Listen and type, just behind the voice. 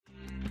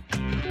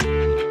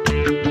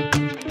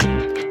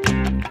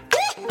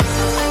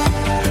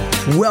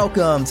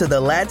Welcome to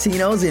the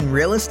Latinos in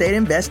Real Estate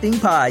Investing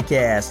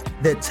Podcast,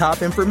 the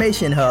top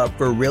information hub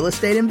for real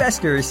estate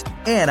investors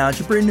and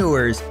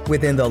entrepreneurs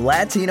within the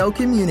Latino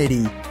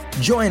community.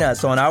 Join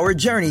us on our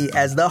journey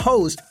as the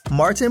host,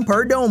 Martin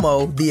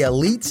Perdomo, the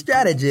elite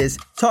strategist,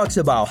 talks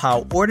about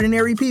how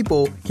ordinary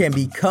people can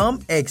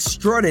become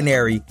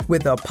extraordinary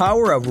with the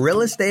power of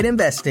real estate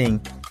investing.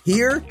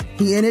 Here,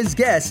 he and his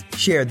guests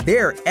share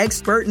their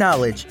expert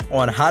knowledge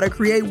on how to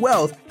create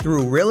wealth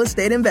through real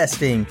estate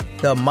investing,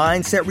 the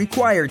mindset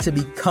required to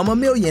become a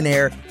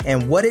millionaire,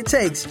 and what it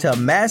takes to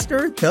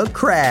master the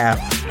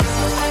craft.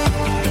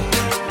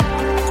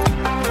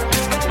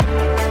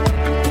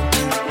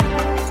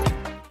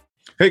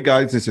 Hey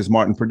guys, this is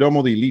Martin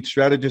Perdomo, the elite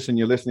strategist, and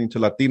you're listening to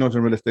Latinos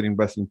in Real Estate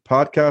Investing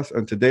Podcast.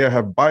 And today I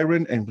have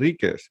Byron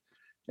Enriquez.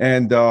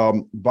 And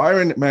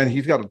Byron, man,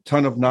 he's got a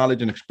ton of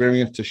knowledge and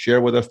experience to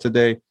share with us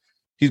today.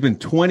 He's been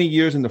 20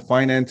 years in the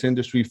finance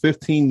industry,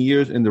 15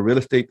 years in the real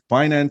estate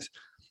finance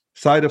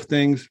side of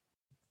things.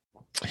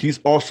 He's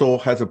also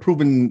has a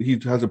proven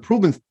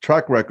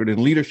track record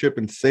in leadership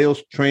and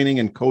sales training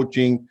and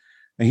coaching.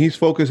 And he's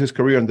focused his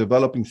career on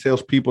developing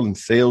salespeople and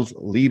sales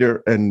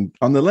leader and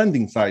on the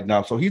lending side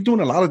now. So he's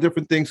doing a lot of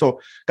different things.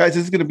 So guys,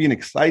 this is going to be an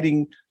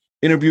exciting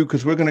interview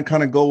because we're going to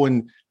kind of go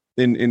in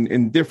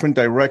different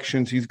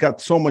directions. He's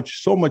got so much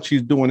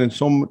he's doing and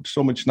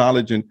so much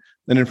knowledge and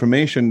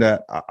information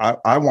that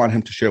I want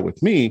him to share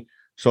with me.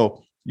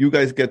 So you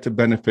guys get to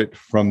benefit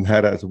from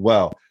that as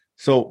well.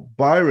 So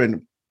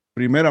Byron,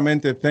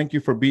 primeramente, thank you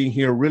for being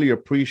here. Really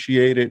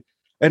appreciate it.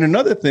 And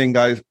another thing,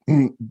 guys,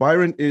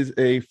 Byron is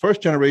a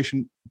first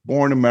generation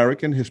born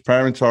American. His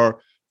parents are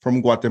from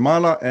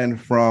Guatemala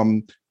and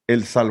from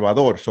El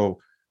Salvador. So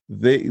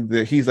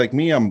he's like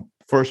me. I'm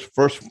first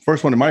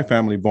one in my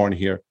family born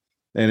here.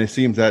 And it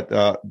seems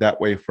that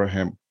way for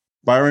him.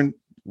 Byron,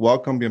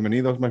 welcome.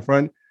 Bienvenidos, my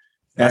friend.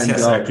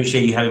 Yes. I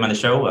appreciate you having me on the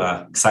show.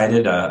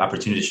 Excited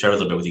opportunity to share a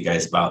little bit with you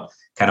guys about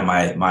kind of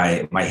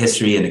my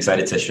history, and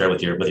excited to share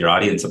with your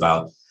audience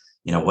about,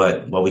 you know,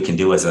 what we can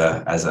do as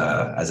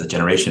a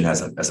generation,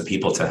 as a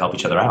people to help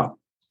each other out.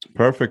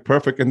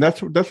 Perfect. And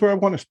that's where I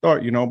want to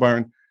start. You know,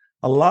 Byron,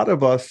 a lot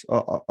of us,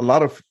 a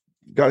lot of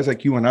guys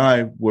like you and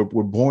I were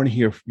born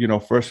here, you know,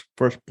 first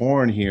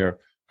born here.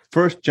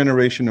 First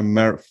generation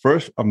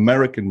first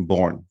American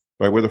born,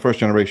 right? We're the first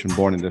generation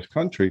born in this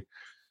country.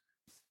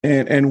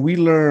 And we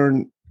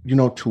learn, you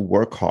know, to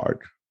work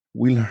hard.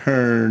 We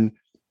learn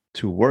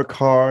to work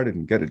hard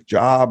and get a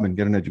job and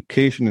get an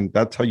education. And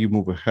that's how you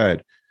move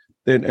ahead.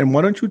 And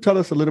why don't you tell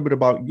us a little bit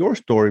about your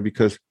story?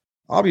 Because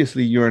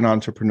obviously you're an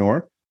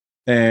entrepreneur.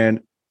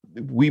 And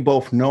we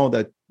both know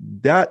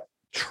that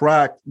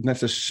track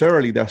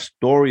necessarily, that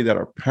story that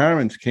our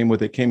parents came with,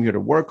 they came here to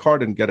work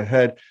hard and get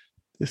ahead.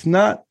 It's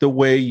not the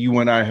way you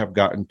and I have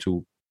gotten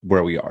to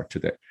where we are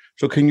today.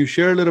 So can you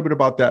share a little bit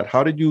about that?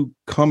 How did you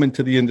come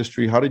into the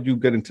industry? How did you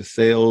get into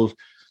sales?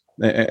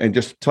 And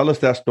just tell us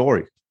that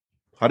story.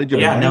 How did you?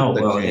 You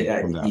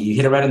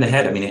hit it right on the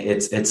head. I mean,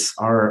 it's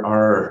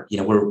our you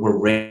know, we're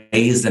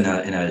raised in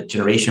a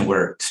generation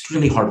where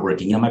extremely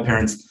hardworking. You know, my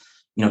parents,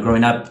 you know,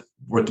 growing up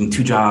working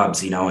two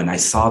jobs, you know, and I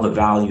saw the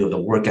value of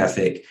the work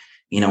ethic,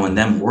 you know, and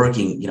them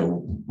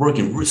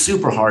working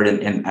super hard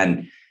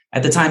and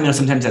at the time, you know,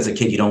 sometimes as a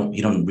kid, you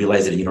don't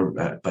realize it, you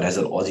know, but as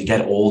you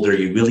get older,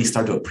 you really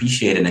start to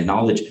appreciate and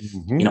acknowledge,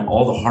 you know,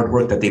 all the hard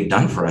work that they've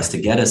done for us to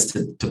get us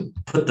to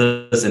put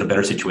us in a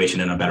better situation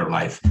and a better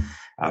life.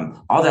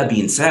 All that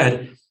being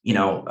said, you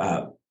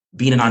know,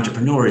 being an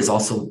entrepreneur is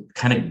also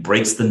kind of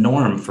breaks the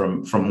norm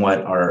from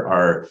what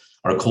our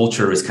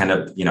culture is kind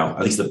of, you know,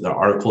 at least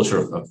our culture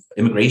of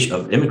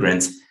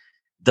immigrants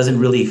doesn't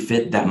really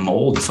fit that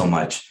mold so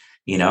much,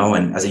 you know.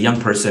 And as a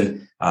young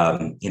person,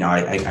 you know,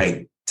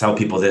 I tell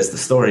people the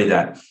story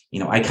that, you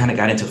know, I kind of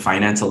got into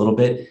finance a little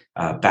bit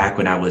back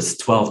when I was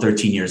 12,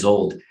 13 years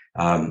old.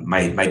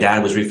 My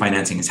dad was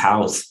refinancing his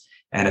house.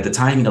 And at the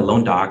time, you know,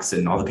 loan docs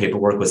and all the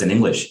paperwork was in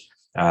English.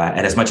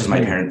 And as much as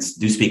my parents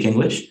do speak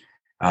English,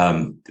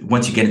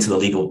 once you get into the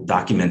legal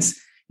documents,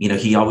 you know,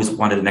 he always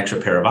wanted an extra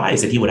pair of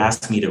eyes, and he would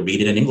ask me to read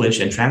it in English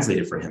and translate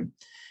it for him,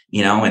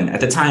 you know. And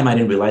at the time I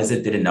didn't realize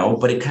it, didn't know,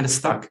 but it kind of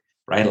stuck,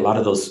 right? A lot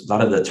of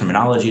the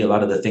terminology, a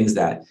lot of the things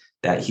that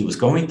he was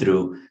going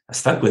through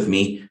stuck with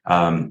me.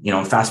 You know,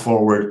 and fast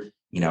forward,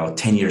 you know,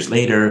 10 years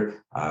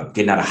later,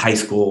 getting out of high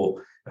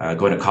school,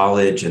 going to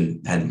college,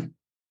 and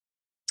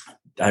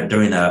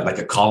during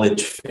a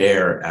college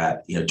fair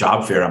at, you know,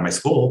 job fair at my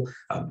school,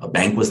 a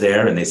bank was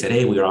there, and they said,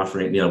 hey,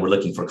 we're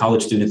looking for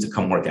college students to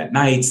come work at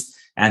nights,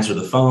 answer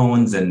the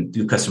phones and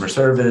do customer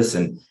service.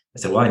 And I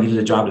said, well, I needed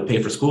a job to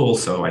pay for school.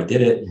 So I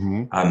did it,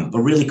 but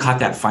really caught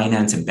that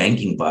finance and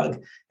banking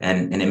bug,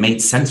 and it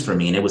made sense for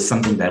me. And it was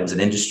something that was an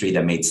industry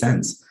that made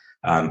sense.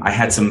 I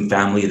had some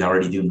family that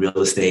already do real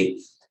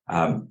estate,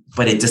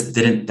 but it just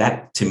didn't,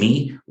 that to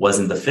me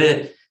wasn't the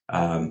fit.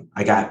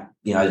 I got,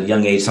 you know, at a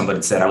young age,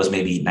 somebody said I was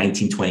maybe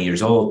 19, 20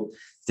 years old.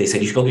 They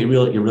said, you should go get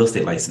your real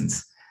estate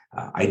license.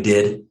 I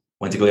did,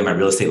 went to go get my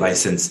real estate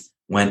license,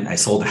 I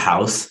sold the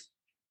house.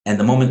 And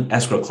the moment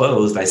escrow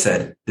closed, I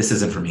said, this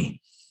isn't for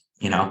me.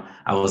 You know,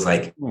 I was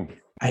like,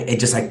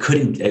 I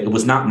couldn't, it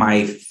was not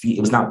my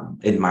comfort zone.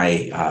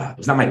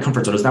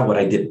 It was not what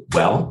I did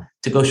well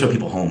to go show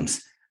people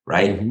homes.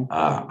 Right. Mm-hmm.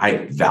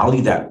 I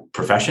value that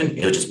profession.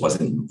 It just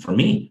wasn't for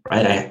me.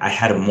 Right. I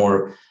had a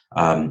more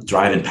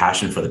drive and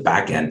passion for the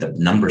back end, the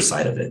number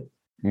side of it,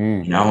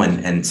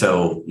 and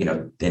so,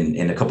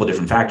 in a couple of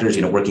different factors,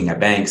 working at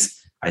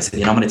banks, I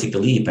said, I'm going to take the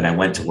leap. And I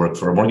went to work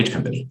for a mortgage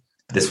company.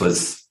 This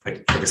was,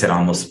 like I said,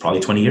 almost probably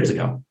 20 years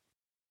ago.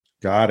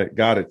 Got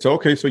it. So,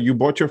 okay. So you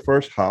bought your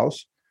first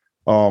house,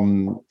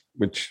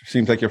 which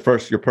seems like your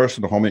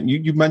personal home. And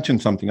you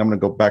mentioned something. I'm going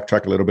to go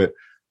backtrack a little bit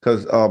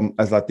because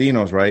as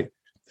Latinos, right,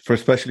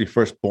 especially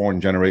first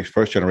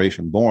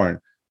generation born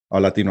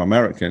Latino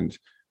Americans,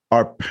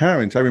 our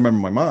parents, I remember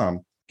my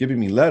mom giving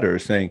me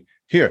letters saying,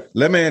 here,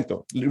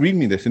 lemento, read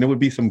me this. And it would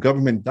be some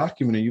government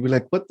document. And you'd be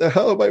like, what the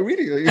hell am I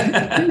reading?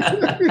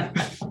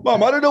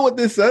 Mom, I don't know what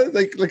this says.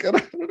 Like I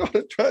don't know how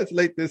to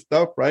translate this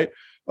stuff, right?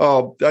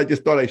 I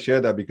just thought I'd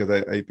share that because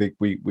I think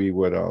we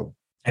would. I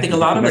think a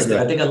lot of us do.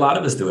 I think a lot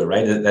of us do it,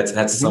 right?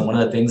 That's one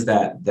of the things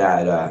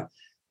that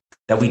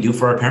we do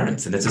for our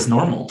parents, and it's just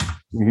normal.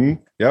 Mm-hmm.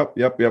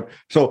 Yep.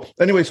 So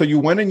anyway, so you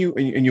went and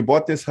you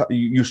bought this,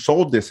 you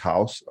sold this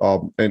house,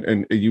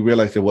 and you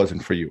realized it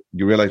wasn't for you.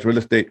 You realized real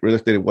estate,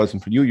 it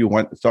wasn't for you.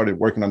 You started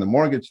working on the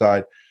mortgage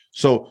side.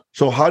 So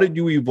how did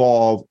you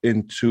evolve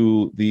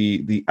into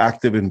the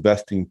active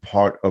investing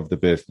part of the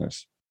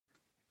business?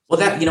 Well,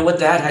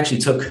 that actually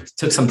took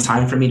some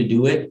time for me to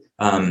do it.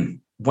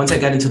 Once I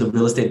got into the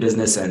real estate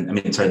business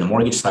the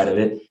mortgage side of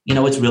it,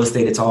 it's real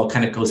estate. It's all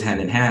kind of goes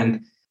hand in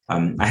hand.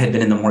 I had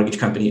been in the mortgage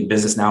company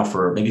business now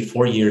for maybe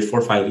 4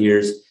 or 5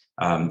 years.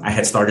 I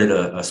had started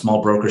a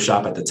small broker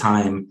shop at the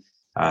time.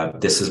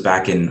 This was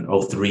back in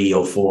 03,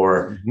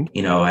 04.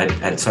 Mm-hmm. I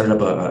had started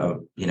up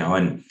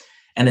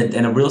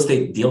and a real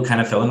estate deal kind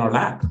of fell in our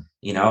lap.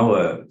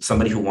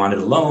 Somebody who wanted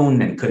a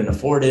loan and couldn't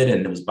afford it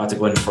and it was about to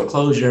go into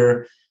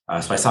foreclosure.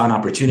 So I saw an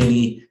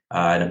opportunity,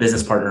 and a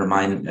business partner of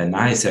mine and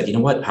I said, you know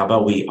what, how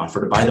about we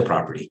offer to buy the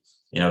property?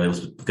 It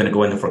was going to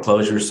go into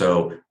foreclosure.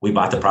 So we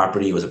bought the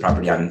property. It was a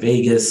property out in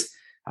Vegas.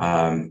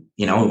 And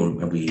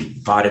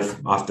we bought it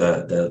off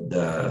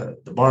the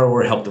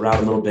borrower, helped her out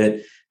a little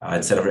bit,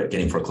 instead of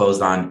getting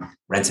foreclosed on,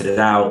 rented it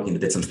out,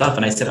 did some stuff.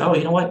 And I said, oh,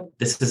 you know what,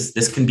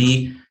 this can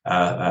be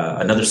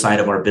another side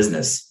of our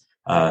business.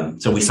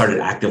 So we started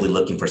actively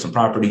looking for some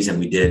properties, and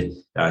we did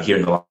here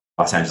in the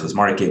Los Angeles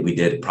market. We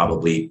did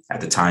probably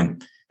at the time,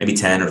 maybe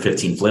 10 or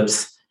 15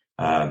 flips.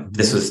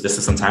 This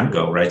is some time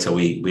ago, right? So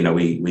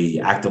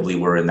we actively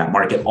were in that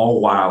market,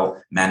 all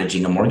while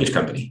managing a mortgage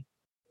company.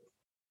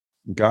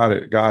 Got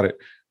it.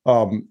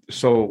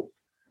 So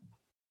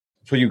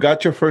you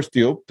got your first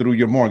deal through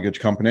your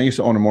mortgage company. I used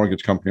to own a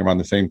mortgage company around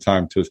the same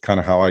time too. It's kind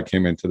of how I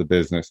came into the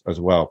business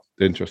as well.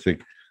 Interesting.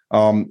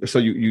 So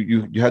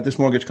you had this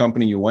mortgage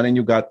company. You went and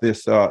you got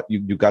this.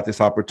 You got this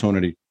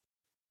opportunity.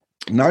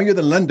 Now you're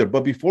the lender.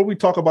 But before we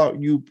talk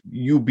about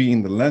you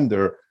being the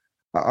lender,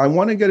 I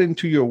want to get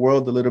into your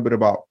world a little bit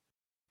about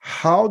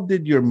how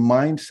did your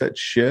mindset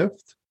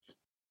shift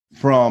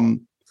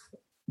from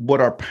what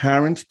our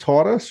parents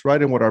taught us,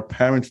 right? And what our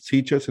parents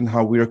teach us and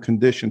how we are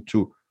conditioned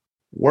to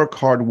work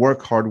hard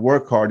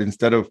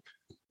instead of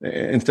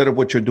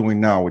what you're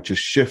doing now, which is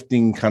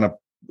shifting, kind of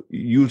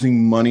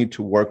using money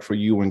to work for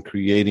you and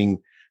creating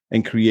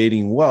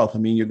wealth. I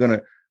mean,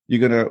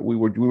 we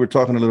were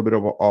talking a little bit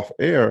off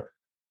air,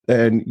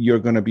 and you're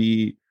going to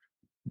be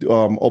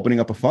opening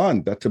up a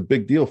fund. That's a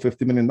big deal.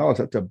 $50 million.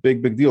 That's a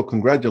big deal.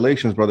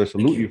 Congratulations, brother.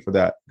 Salute you for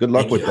that. Good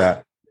luck with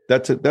that.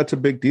 That's a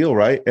big deal,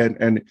 right?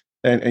 And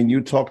you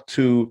talk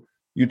to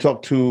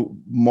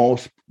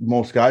most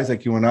guys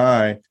like you and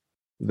I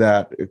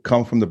that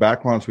come from the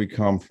backgrounds we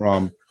come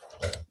from,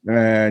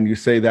 and you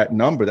say that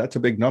number, that's a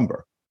big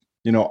number.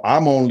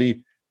 I'm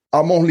only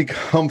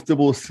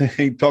comfortable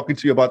talking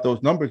to you about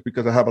those numbers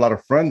because I have a lot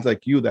of friends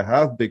like you that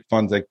have big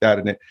funds like that,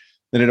 and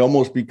it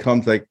almost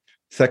becomes like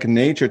second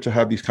nature to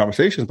have these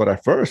conversations. But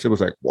at first it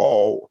was like,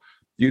 whoa,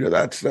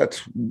 that's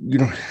that's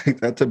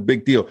a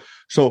big deal.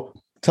 So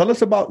tell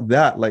us about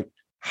that. Like,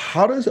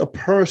 how does a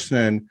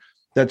person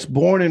that's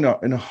born in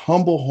a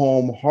humble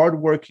home,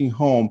 hardworking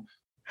home,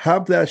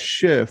 have that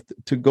shift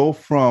to go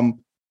from,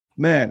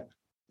 man,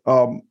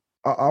 I'm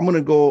going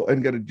to go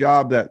and get a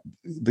job that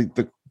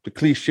the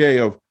cliche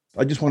of,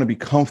 I just want to be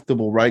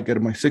comfortable, right?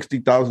 Get my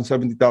 60,000,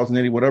 70,000,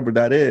 80, whatever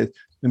that is,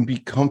 and be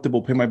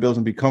comfortable, pay my bills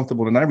and be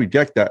comfortable. And I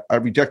reject that.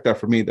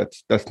 For me.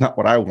 That's not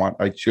what I want.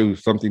 I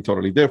choose something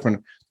totally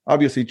different.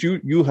 Obviously,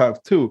 you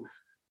have too.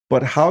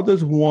 But how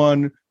does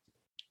one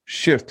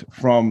shift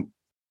from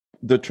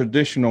the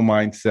traditional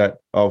mindset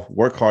of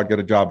work hard, get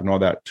a job, and all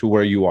that to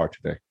where you are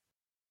today?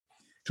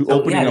 To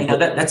opening up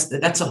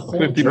that's a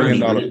whole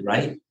journey,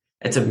 right?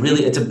 It's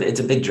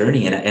a big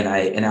journey, and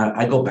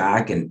I go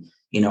back and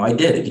I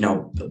did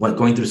when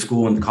going through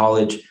school and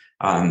college.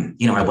 I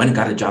went and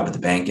got a job at the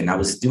bank, and I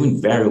was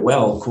doing very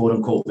well, quote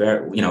unquote,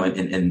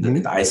 in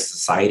the ICE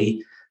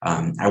society.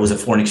 I was a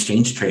foreign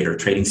exchange trader,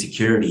 trading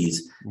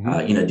securities,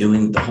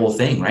 doing the whole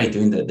thing, right?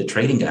 Doing the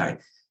trading guy.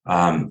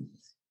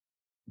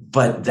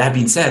 But that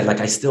being said, like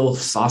I still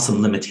saw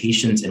some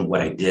limitations in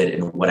what I did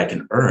and what I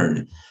can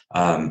earn.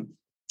 And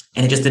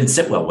it just didn't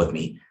sit well with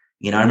me.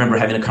 I remember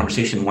having a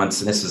conversation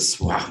once, and this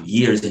was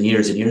years and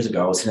years and years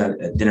ago. I was sitting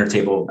at a dinner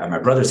table at my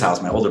brother's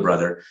house, my older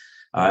brother,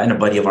 and a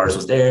buddy of ours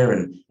was there.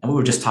 And we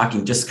were just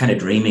talking, just kind of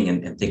dreaming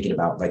and thinking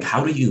about like,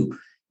 how do you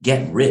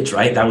get rich,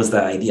 right? That was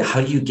the idea.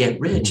 How do you get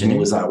rich? And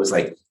I was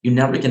like, you're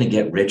never going to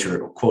get rich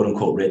or quote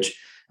unquote rich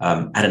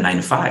at a 9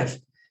 to 5.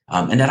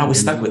 And that always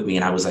stuck with me.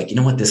 And I was like, you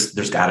know what,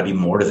 there's got to be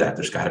more to that.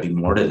 There's got to be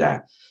more to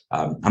that.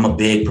 I'm a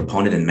big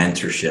proponent in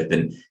mentorship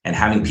and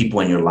having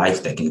people in your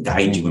life that can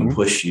guide you and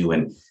push you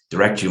and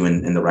direct you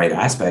in the right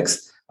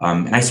aspects.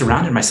 And I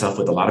surrounded myself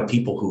with a lot of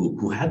people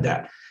who had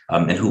that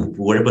and who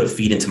were able to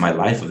feed into my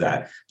life of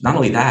that. Not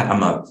only that,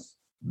 I'm a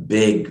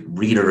big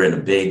reader and a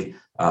big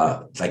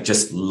like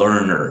just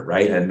learner,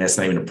 right? And that's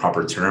not even a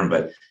proper term,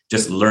 but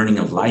just learning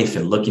of life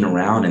and looking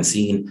around and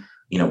seeing,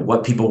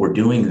 what people were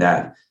doing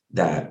that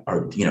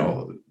are,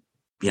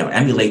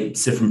 emulate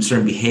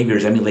certain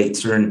behaviors, emulate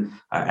certain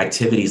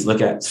activities,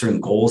 look at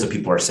certain goals that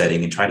people are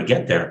setting and try to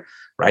get there.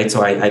 Right.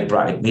 So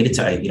I made it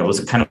to, it was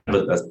a kind of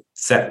a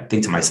set thing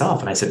to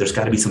myself. And I said, there's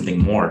got to be something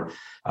more.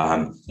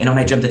 And when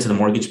I jumped into the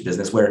mortgage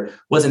business, where it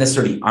wasn't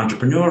necessarily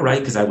entrepreneur, right?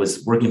 Because I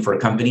was working for a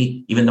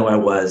company, even though I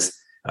was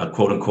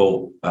quote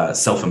unquote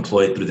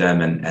self-employed through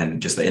them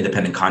and just the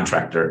independent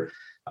contractor.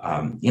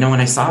 And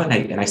I saw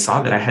it and I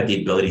saw that I had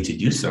the ability to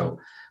do so.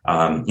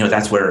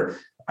 That's where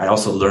I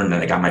also learned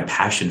that I got my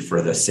passion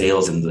for the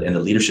sales and the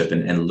leadership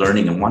and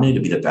learning and wanting to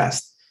be the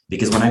best.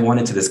 Because when I went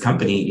into this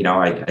company,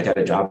 I got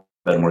a job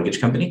at a mortgage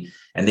company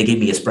and they gave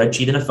me a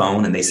spreadsheet and a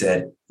phone and they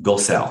said, go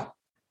sell.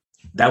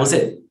 That was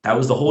it. That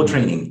was the whole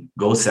training.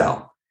 Go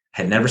sell.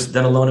 Had never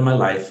done a loan in my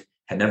life,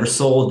 had never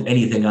sold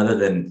anything other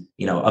than,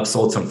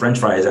 upsold some French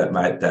fries at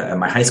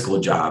my high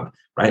school job,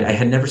 right? I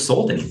had never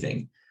sold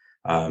anything.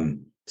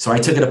 So I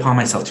took it upon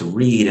myself to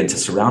read and to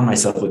surround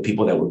myself with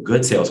people that were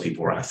good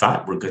salespeople, or I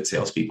thought were good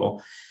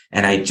salespeople.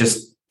 And I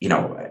just,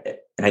 and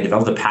I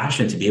developed a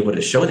passion to be able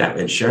to show that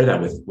and share that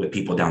with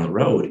people down the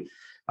road.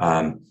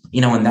 And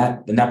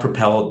that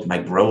propelled my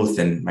growth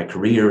and my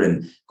career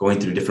and going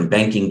through different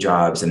banking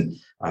jobs and,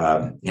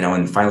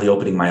 and finally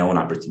opening my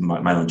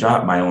own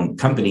job, my own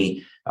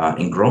company,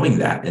 and growing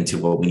that into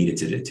what we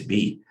needed it to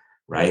be.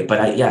 Right. But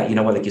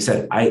like you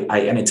said,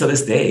 I mean, to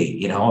this day,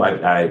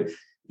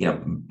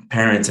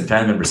 parents and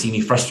family members see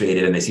me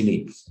frustrated and they see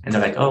me and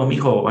they're like, oh,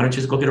 mijo, why don't you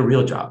just go get a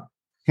real job?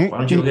 Why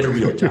don't you go get a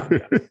real job?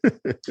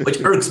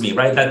 Which irks me,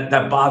 right?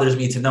 That bothers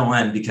me to no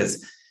end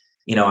because,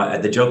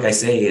 the joke I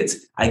say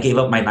it's, I gave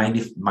up my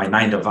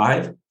 9 to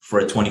 5 for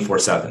a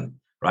 24/7,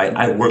 right?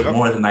 I work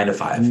more than 9 to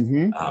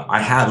 5. I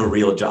have a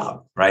real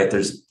job, right?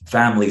 There's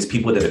families,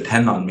 people that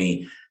depend on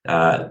me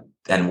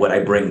and what I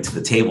bring to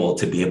the table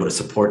to be able to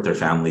support their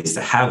families,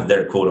 to have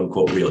their quote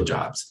unquote real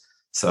jobs.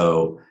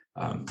 So,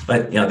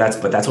 but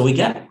that's what we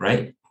get,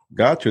 right?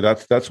 Got you.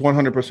 That's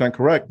 100%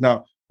 correct.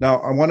 Now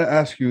I want to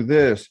ask you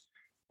this,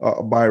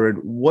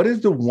 Byron, what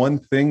is the one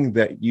thing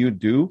that you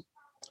do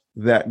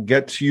that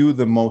gets you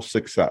the most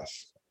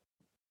success?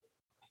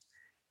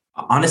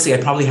 Honestly, I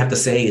probably have to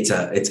say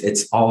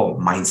it's all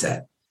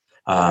mindset.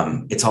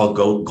 It's all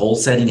goal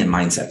setting and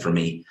mindset for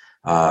me.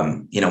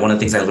 One of the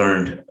things I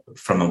learned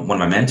from one of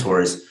my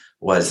mentors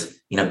was,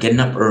 getting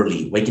up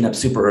early, waking up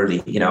super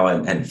early,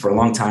 and for a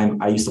long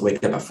time, I used to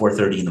wake up at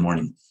 4:30 in the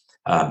morning.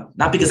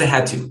 Not because I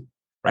had to,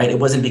 right? It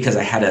wasn't because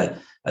I had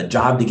a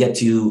job to get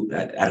to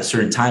at a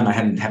certain time. I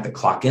hadn't had to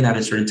clock in at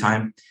a certain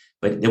time,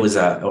 but there was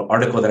an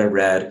article that I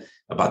read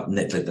about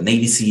the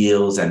Navy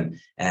SEALs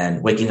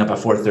and waking up at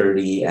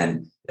 4:30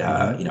 and,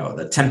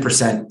 the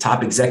 10%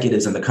 top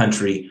executives in the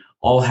country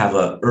all have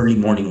a early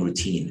morning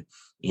routine,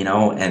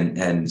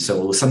 and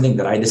so it was something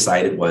that I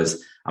decided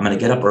was I'm going to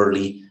get up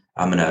early.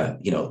 I'm going to,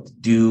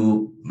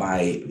 do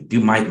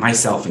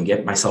myself and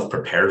get myself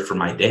prepared for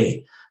my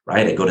day.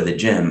 Right. I go to the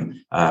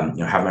gym,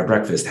 have my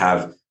breakfast,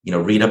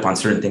 read up on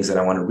certain things that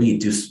I want to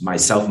read, do my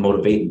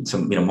self-motivate,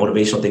 some,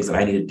 motivational things that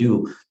I need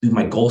to do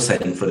my goal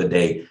setting for the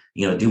day,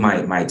 do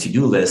my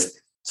to-do list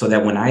so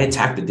that when I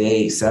attack the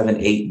day, 7,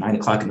 8, 9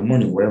 o'clock in the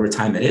morning, whatever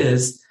time it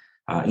is,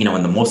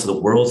 and the most of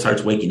the world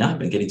starts waking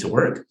up and getting to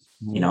work,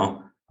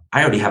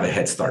 I already have a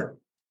head start,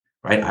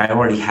 right? I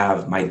already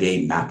have my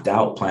day mapped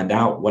out, planned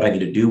out, what I need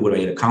to do, what I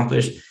need to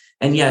accomplish.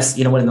 And yes,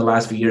 in the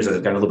last few years, as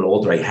I've gotten a little bit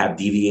older, I have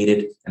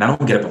deviated and I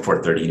don't get up at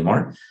 4:30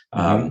 anymore.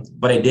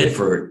 But I did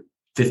for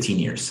 15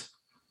 years,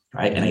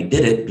 right? And I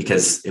did it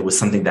because it was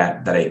something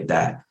that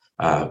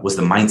was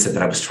the mindset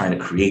that I was trying to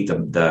create,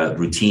 the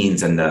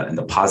routines and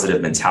the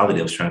positive mentality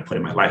I was trying to put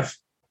in my life.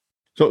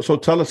 So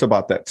tell us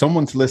about that.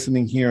 Someone's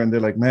listening here and they're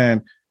like,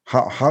 man,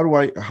 how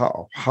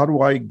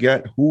do I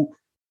get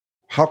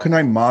how can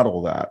I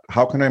model that?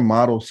 How can I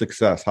model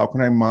success? How can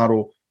I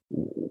model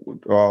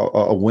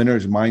a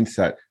winner's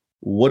mindset?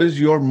 What does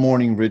your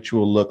morning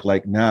ritual look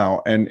like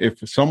now? And if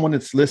someone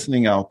is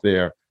listening out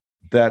there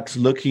that's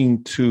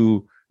looking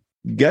to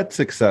get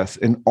success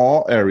in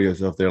all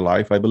areas of their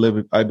life, I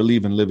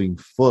believe in living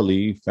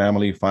fully,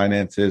 family,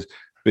 finances,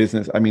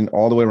 business,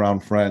 all the way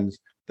around, friends,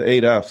 the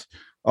 8 Fs.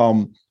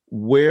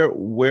 where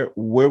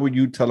would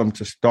you tell them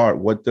to start?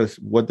 What does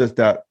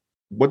that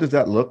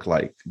look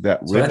like?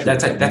 That's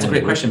a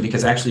great question,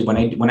 because actually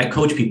when I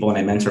coach people and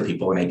I mentor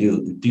people, and I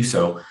do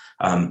so,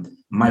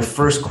 my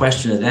first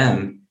question to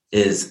them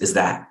is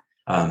that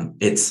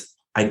it's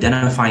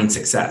identifying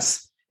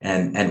success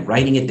and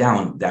writing it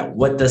down, that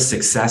what does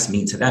success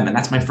mean to them? And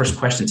that's my first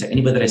question to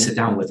anybody that I sit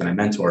down with and I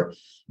mentor.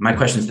 My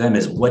question to them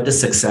is, what does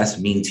success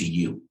mean to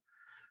you?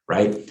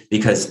 Right?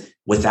 Because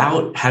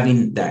without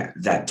having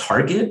that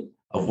target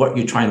of what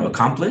you're trying to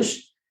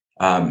accomplish,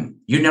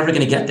 you're never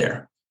going to get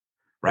there.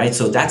 Right?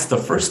 So that's the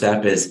first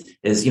step is,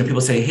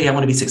 people say, hey, I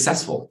want to be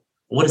successful.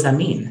 What does that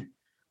mean?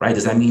 Right?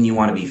 Does that mean you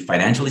want to be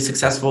financially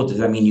successful? Does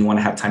that mean you want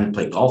to have time to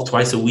play golf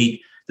twice a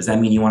week? Does that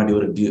mean you want to be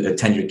able to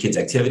attend your kids'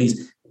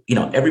 activities?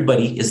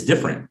 Everybody is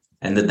different,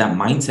 and that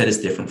mindset is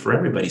different for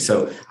everybody.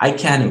 So I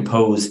can't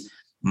impose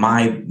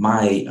my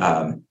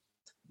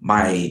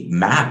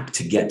map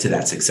to get to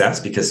that success,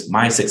 because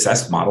my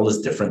success model is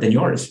different than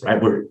yours,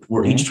 right?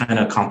 We're each trying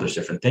to accomplish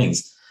different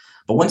things.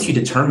 But once you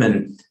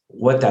determine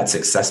what that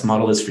success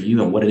model is for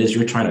you and what it is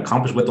you're trying to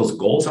accomplish, what those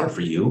goals are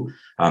for you,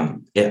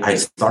 I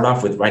start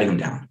off with writing them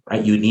down,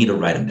 right? You need to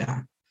write them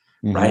down,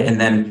 right? And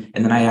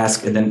then I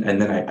ask, and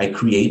then I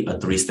create a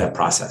 3-step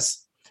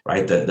process,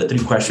 right? The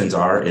 3 questions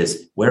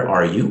is where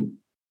are you?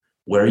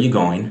 Where are you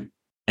going?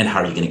 And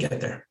how are you going to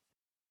get there?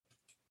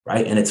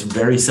 Right? And it's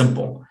very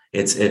simple.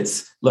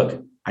 It's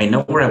look, I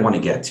know where I want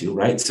to get to,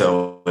 right?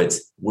 So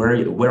it's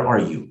where are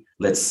you?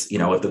 Let's,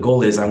 if the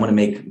goal is I want to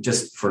make,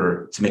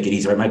 to make it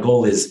easy, right? My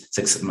goal is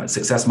my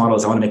success model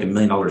is I want to make $1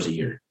 million a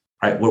year,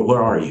 right?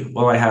 Where are you?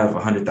 Well, I have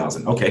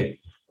 100,000. Okay.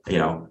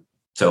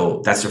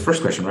 So that's your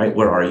first question, right?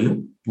 Where are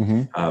you?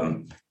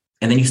 And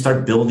then you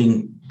start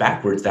building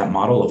backwards that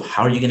model of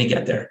how are you going to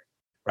get there,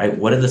 right?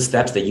 What are the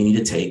steps that you need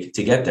to take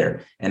to get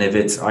there? And if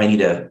it's, I need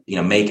to,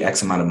 make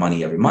X amount of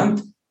money every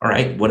month. All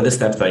right. What are the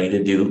steps that I need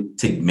to do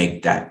to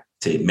make that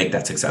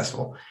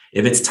successful?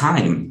 If it's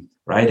time,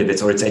 right?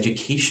 It's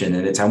education,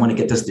 and I want to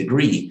get this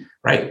degree,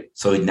 right?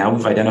 So now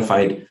we've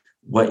identified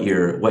what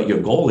your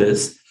goal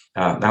is.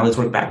 Now let's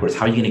work backwards.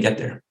 How are you going to get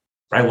there?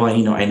 Right. Well,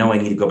 I know I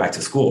need to go back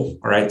to school.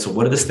 All right. So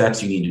what are the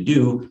steps you need to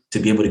do to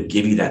be able to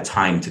give you that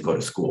time to go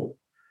to school?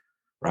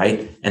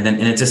 Right. And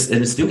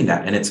it's doing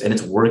that. And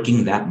it's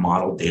working that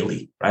model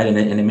daily. Right. And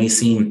it may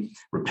seem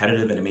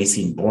repetitive and it may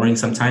seem boring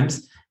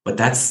sometimes, but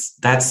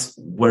that's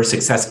where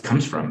success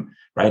comes from.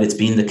 Right. It's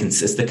being the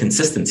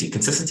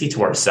consistency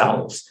to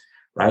ourselves.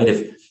 Right.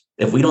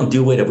 If we don't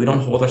do it, if we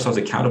don't hold ourselves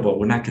accountable,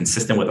 we're not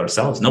consistent with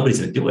ourselves, nobody's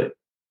going to do it.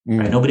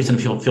 Right. Nobody's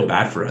going to feel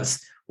bad for us.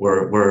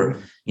 We're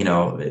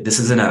this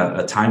isn't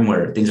a time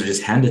where things are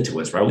just handed to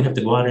us, right? We have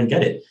to go out and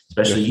get it,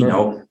 especially,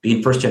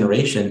 being first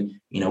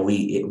generation,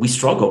 we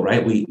struggle,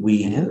 right?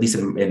 We at least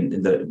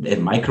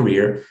in my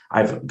career,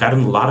 I've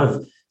gotten a lot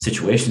of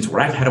situations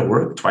where I've had to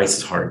work twice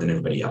as hard than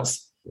everybody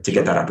else to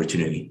get that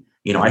opportunity.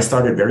 I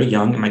started very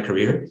young in my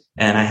career,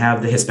 and I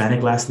have the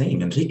Hispanic last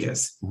name,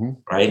 Enriquez,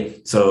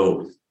 right?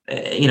 So,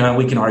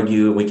 we can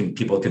argue,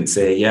 people can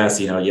say, yes,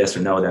 yes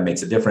or no, that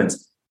makes a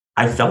difference.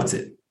 I felt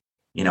it.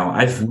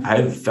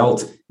 I've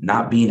felt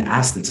not being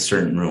asked into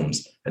certain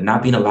rooms and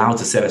not being allowed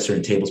to sit at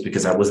certain tables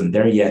because I wasn't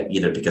there yet,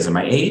 either because of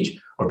my age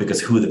or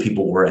because who the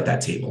people were at that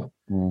table.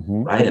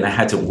 Right. And I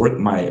had to work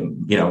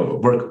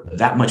work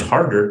that much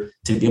harder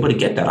to be able to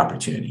get that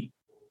opportunity.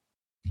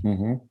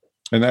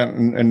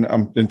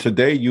 And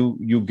today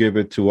you give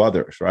it to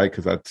others, right?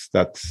 Because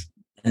that's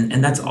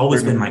And that's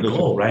always been my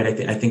goal, right?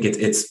 I think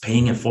it's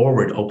paying it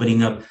forward,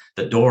 opening up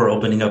the door,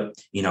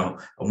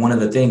 one of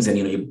the things, and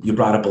you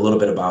brought up a little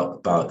bit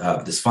about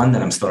this fund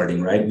that I'm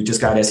starting, right? We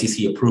just got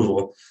SEC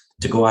approval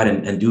to go out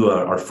and do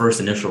our first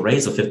initial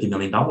raise of $50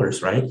 million,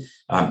 right?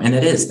 And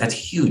that's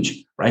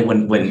huge, right?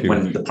 When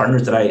the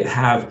partners that I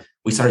have,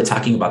 we started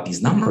talking about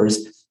these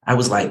numbers, I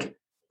was like,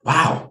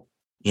 wow,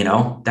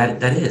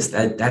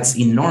 that's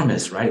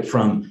enormous, right?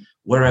 From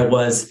where I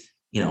was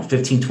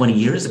 15, 20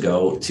 years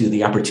ago to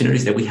the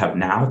opportunities that we have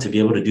now to be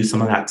able to do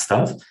some of that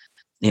stuff,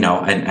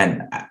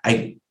 and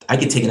I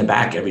get taken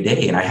aback every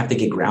day, and I have to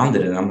get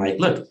grounded. And I'm like,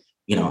 look,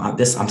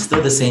 I'm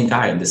still the same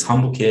guy. I'm this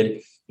humble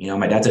kid.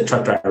 My dad's a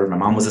truck driver. My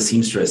mom was a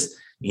seamstress,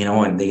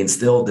 and they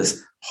instilled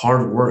this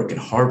hard work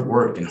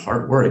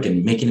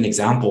and making an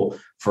example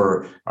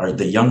for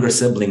the younger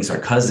siblings, our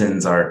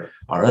cousins, our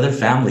other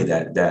family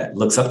that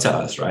looks up to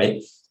us,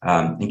 right?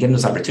 And getting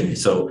those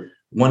opportunities. So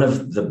one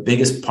of the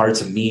biggest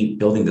parts of me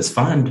building this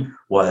fund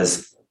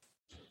was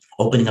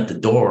opening up the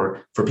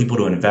door for people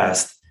to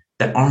invest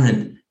that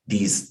aren't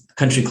these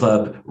country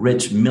club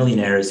rich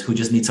millionaires who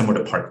just need somewhere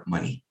to park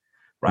money,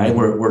 right?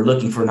 We're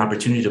looking for an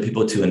opportunity for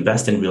people to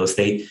invest in real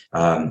estate.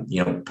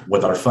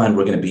 With our fund,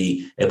 we're going to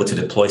be able to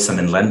deploy some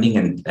in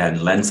lending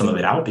and lend some of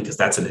it out, because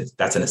that's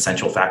an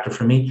essential factor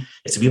for me,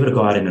 is to be able to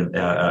go out and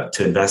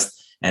to invest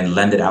and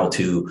lend it out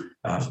to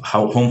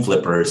home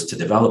flippers, to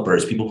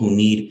developers, people who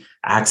need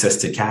access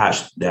to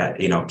cash that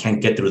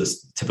can't get through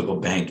this typical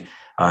bank,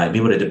 and be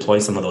able to deploy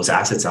some of those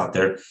assets out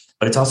there.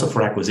 But it's also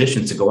for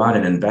acquisitions, to go out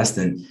and invest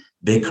in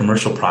big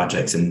commercial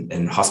projects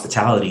and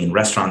hospitality and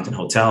restaurants and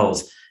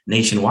hotels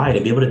nationwide,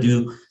 and be able to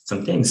do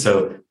some things. So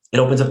it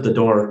opens up the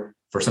door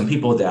for some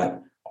people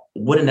that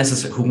wouldn't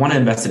necessarily, who want to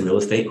invest in real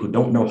estate, who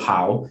don't know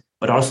how,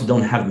 but also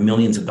don't have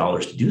millions of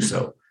dollars to do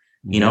so.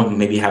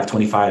 Maybe have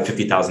 $25,000,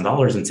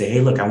 $50,000 and say,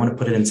 hey, look, I want to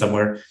put it in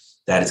somewhere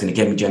that is going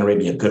to generate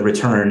me a good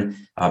return.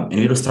 And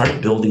it'll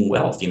start building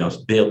wealth,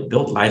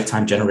 build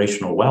lifetime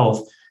generational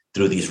wealth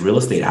through these real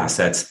estate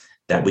assets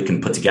that we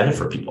can put together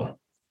for people.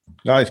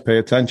 Guys, pay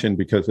attention,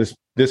 because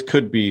this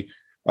could be,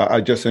 I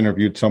just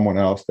interviewed someone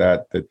else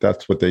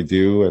that's what they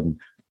do, and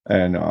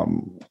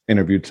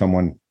interviewed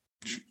someone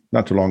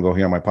not too long ago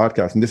here on my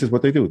podcast. And this is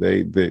what they do.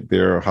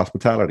 They're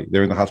hospitality.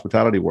 They're in the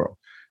hospitality world.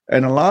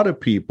 And a lot of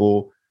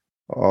people,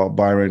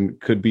 Byron,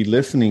 could be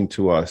listening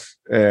to us,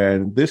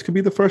 and this could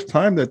be the first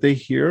time that they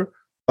hear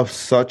of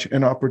such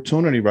an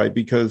opportunity, right?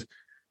 Because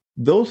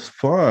those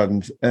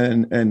funds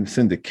and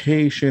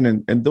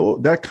syndication and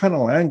that kind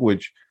of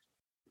language,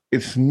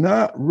 it's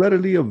not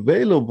readily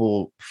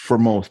available for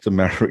most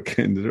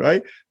Americans,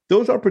 right?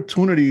 Those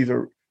opportunities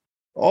are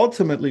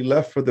ultimately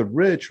left for the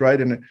rich, right?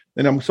 And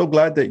I'm so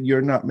glad that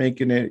you're not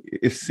making it.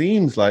 It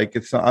seems like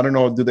it's. I don't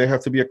know. Do they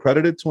have to be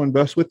accredited to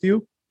invest with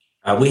you?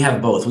 We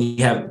have both.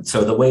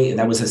 So the way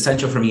that was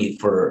essential for me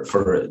for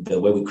the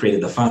way we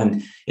created the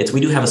fund,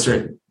 we do have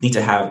need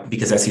to have,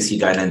 because SEC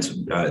guidelines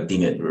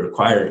deem it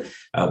required.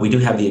 We do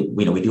have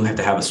we do have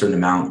to have a certain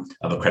amount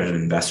of accredited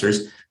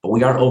investors, but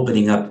we are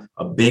opening up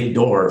a big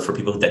door for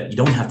people that you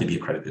don't have to be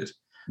accredited,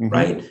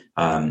 right?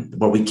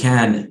 Where we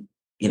can,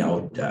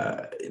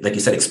 like you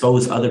said,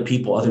 expose other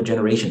people, other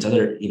generations,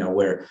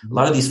 where a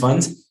lot of these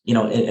funds,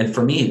 and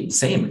for me,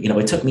 same,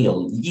 it took me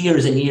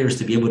years and years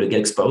to be able to get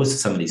exposed to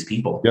some of these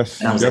people. Yes.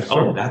 And I was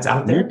oh, that's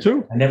out there. Me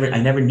too. I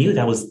never knew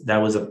that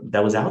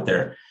was out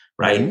there.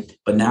 Right.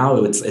 But now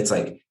it's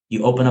like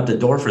you open up the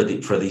door for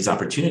these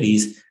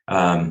opportunities,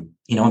 and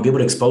be able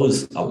to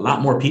expose a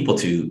lot more people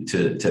to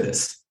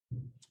this.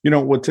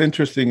 What's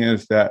interesting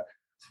is that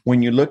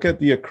when you look at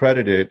the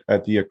accredited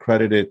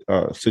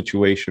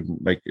situation,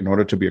 like in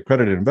order to be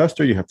accredited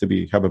investor, you have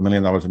to have $1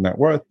 million in net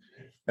worth,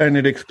 and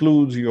it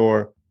excludes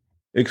your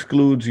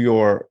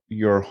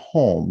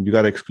home. You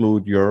got to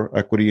exclude your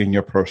equity in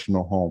your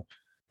personal home.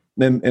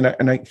 And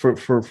for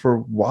a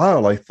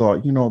while I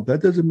thought, that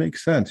doesn't make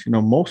sense.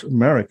 Most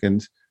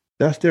Americans,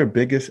 that's their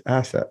biggest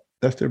asset.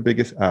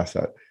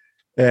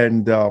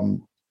 And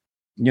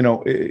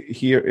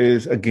here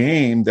is a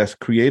game that's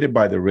created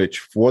by the rich,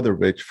 for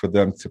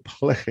them to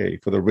play,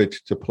 for the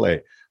rich to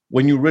play.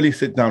 When you really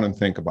sit down and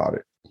think about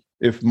it,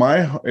 if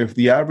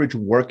the average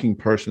working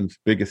person's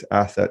biggest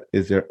asset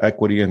is their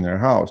equity in their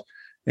house,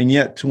 and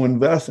yet to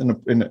invest in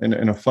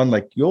a fund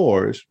like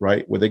yours,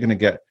 right, where they're going to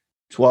get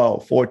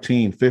 12,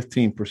 14,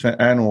 15%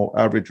 annual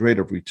average rate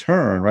of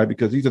return, right?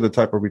 Because these are the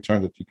type of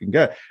returns that you can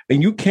get.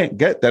 And you can't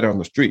get that on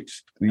the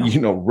streets.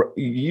 No.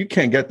 You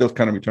can't get those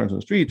kind of returns on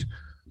the streets.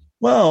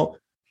 Well,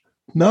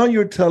 now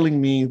you're telling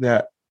me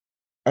that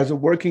as a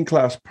working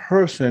class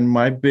person,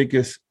 my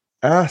biggest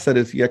asset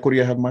is the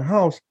equity I have in my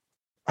house.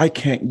 I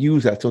can't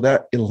use that. So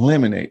that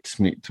eliminates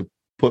me to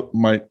put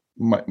my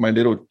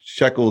little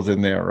shekels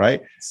in there,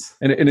 right?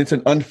 And it's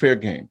an unfair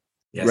game,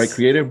 right?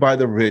 Created by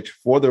the rich,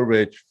 for the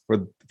rich,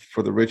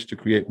 for the rich to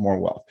create more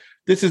wealth.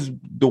 This is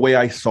the way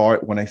I saw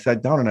it when I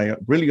sat down, and I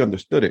really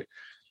understood it.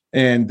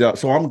 And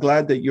so I'm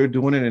glad that you're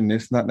doing it. And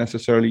it's not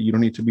necessarily, you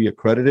don't need to be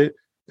accredited,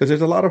 because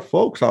there's a lot of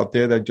folks out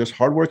there that just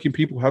hardworking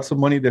people have some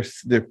money.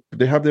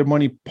 They have their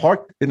money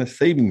parked in a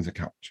savings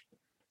account,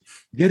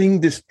 getting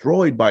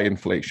destroyed by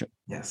inflation.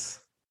 Yes.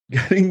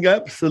 Getting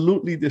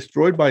absolutely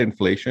destroyed by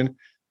inflation.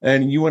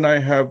 And you and I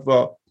have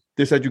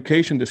this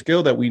education, the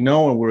skill that we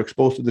know, and we're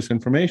exposed to this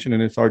information.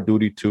 And it's our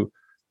duty to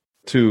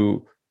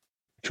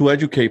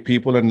educate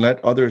people and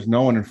let others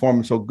know and inform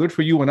them. So good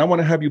for you. And I want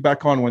to have you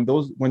back on when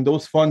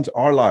those funds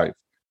are live,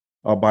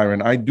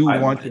 Byron. I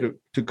want you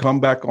to come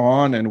back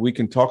on, and we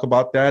can talk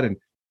about that and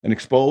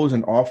expose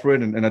and offer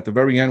it. And at the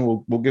very end,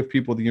 we'll give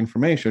people the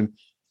information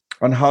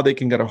on how they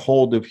can get a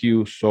hold of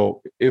you.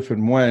 So if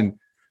and when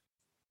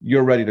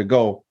you're ready to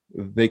go,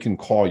 they can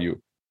call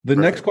you. The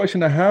next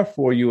question I have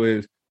for you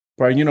is,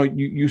 Brian,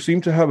 you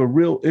seem to have a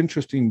real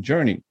interesting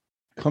journey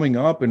coming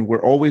up, and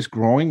we're always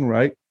growing,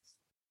 right?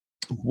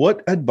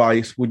 What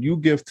advice would you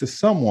give to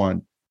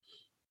someone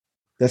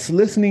that's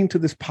listening to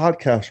this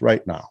podcast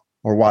right now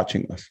or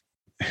watching us?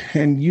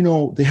 And,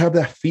 they have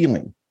that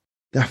feeling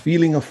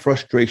of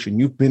frustration.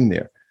 You've been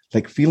there,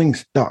 like feeling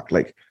stuck,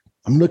 like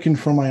I'm looking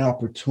for my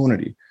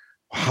opportunity.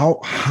 How,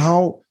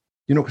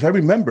 because I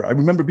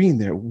remember being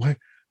there.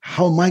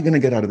 How am I going to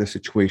get out of this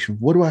situation?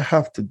 What do I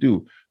have to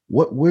do?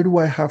 Where do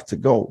I have to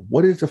go?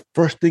 What is the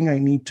first thing I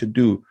need to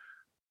do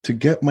to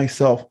get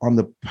myself on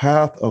the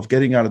path of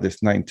getting out of this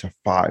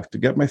 9-to-5, to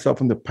get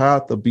myself on the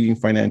path of being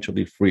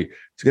financially free,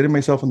 to getting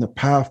myself on the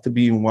path to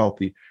being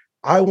wealthy?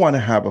 I want to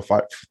have a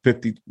start a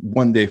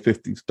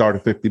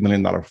 $50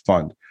 million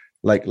fund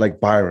like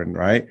Byron,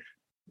 right?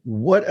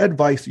 What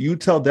advice do you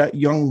tell that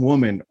young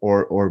woman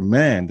or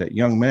man, that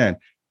young man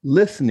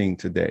listening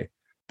today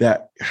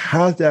that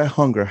has that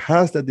hunger,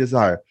 has that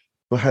desire,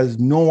 but has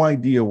no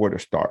idea where to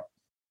start?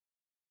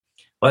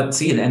 But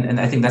see, and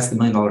I think that's the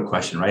 $1 million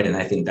question, right? And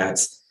I think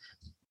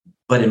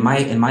but in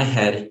my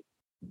head,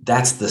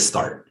 that's the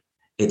start.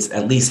 It's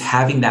at least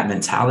having that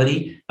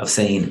mentality of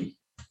saying,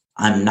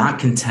 I'm not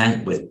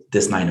content with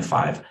this 9 to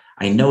 5.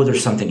 I know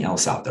there's something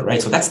else out there,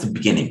 right? So that's the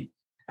beginning.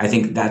 I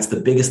think that's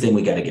the biggest thing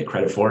we got to get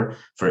credit for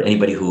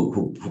anybody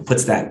who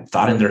puts that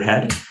thought in their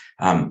head.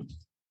 And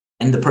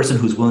the person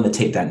who's willing to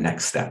take that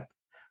next step,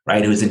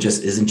 right? Who isn't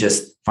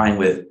just fine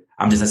with,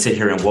 I'm just gonna sit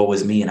here and woe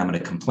is me, and I'm gonna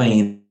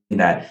complain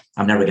that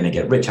I'm never gonna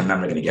get rich, I'm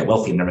never gonna get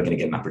wealthy, I'm never gonna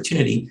get an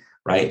opportunity,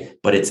 right?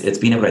 But it's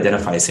being able to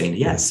identify, saying,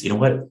 yes, you know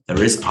what,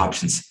 there is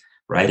options,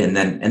 right? And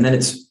then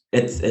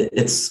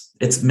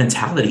it's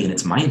mentality and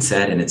it's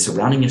mindset, and it's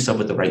surrounding yourself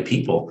with the right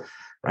people,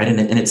 right?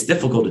 And it's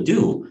difficult to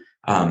do,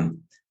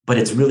 but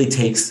it really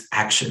takes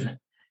action.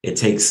 It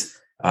takes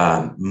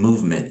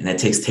movement, and it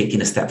takes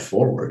taking a step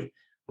forward,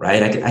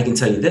 right? I can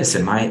tell you this,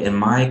 in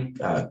my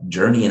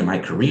journey and in my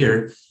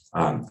career,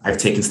 I've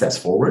taken steps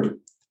forward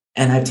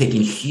and I've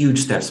taken huge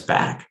steps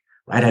back,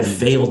 right? I've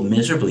failed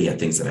miserably at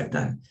things that I've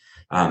done,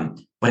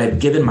 but I've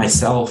given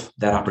myself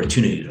that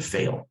opportunity to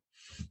fail,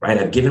 right?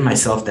 I've given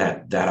myself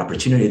that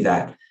opportunity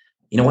that,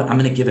 you know what, I'm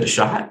going to give it a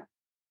shot.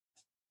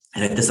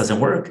 And if this doesn't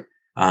work,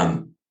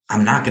 I'm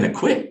not going to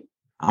quit.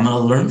 I'm going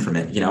to learn from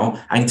it. You know,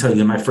 I can tell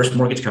you, in my first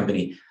mortgage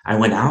company, I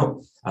went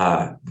out,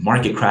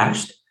 market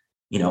crashed.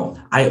 You know,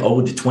 I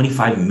owed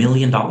 $25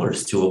 million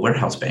to a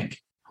warehouse bank.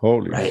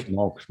 Holy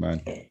smokes,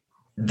 man.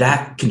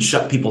 That can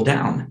shut people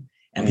down,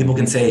 and people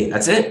can say,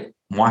 that's it,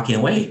 I'm walking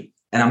away.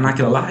 And I'm not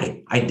going to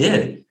lie, I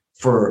did.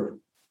 For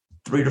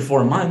 3 to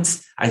 4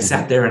 months, I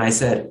sat there and I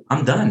said,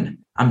 I'm done.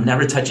 I'm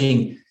never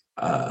touching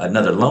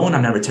another loan.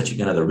 I'm never touching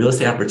another real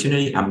estate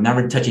opportunity. I'm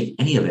never touching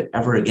any of it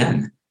ever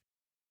again.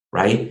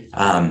 Right.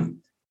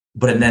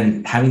 But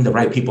then having the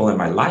right people in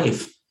my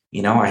life,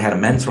 you know, I had a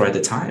mentor at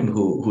the time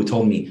who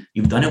told me,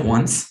 you've done it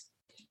once,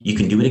 you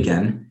can do it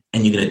again,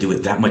 and you're going to do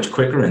it that much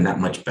quicker and that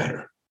much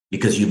better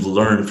because you've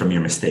learned from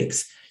your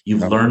mistakes.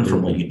 You've learned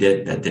from what you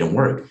did that didn't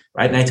work.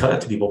 Right. And I tell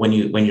that to people, when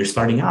you're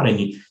starting out and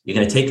you're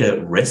going to take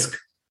a risk,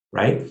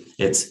 right?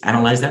 It's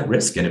analyze that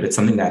risk. And if it's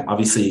something that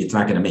obviously it's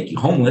not going to make you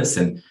homeless,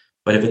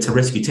 but if it's a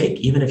risk you take,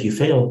 even if you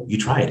fail, you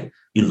tried,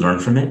 you learn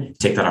from it,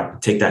 take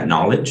that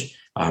knowledge,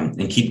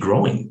 and keep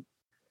growing.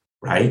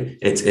 Right.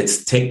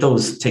 It's take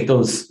those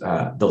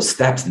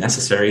steps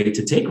necessary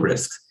to take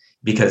risks,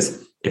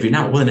 because if you're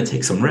not willing to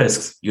take some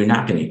risks, you're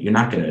not going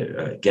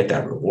to get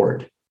that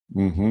reward.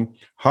 Mm-hmm.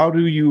 How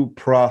do you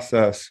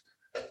process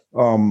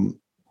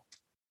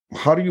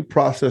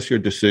your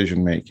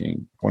decision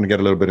making? I want to get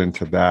a little bit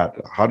into that.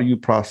 How do you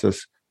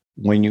process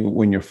when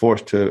you're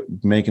forced to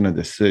making a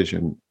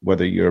decision,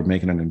 whether you're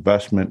making an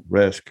investment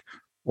risk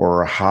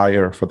or a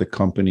hire for the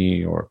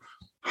company, or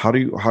how do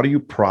you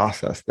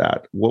process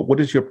that? What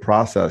is your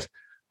process?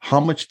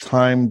 How much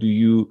time do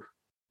you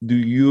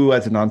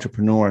as an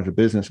entrepreneur, as a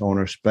business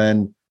owner,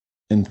 spend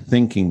in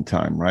thinking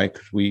time, right?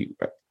 Because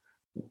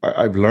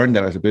I've learned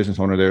that as a business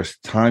owner, there's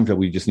times that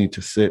we just need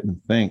to sit and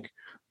think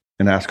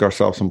and ask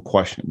ourselves some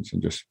questions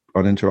and just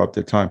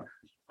uninterrupted time.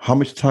 How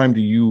much time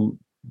do you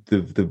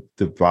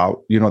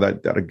devote? You know,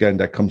 that again,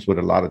 that comes with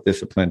a lot of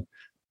discipline,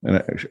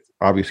 and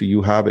obviously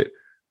you have it.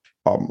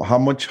 How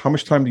much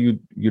time do you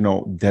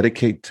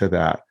dedicate to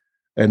that?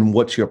 And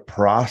what's your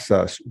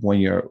process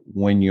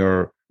when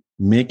you're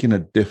making a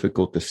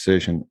difficult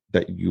decision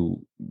that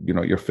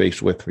you're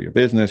faced with for your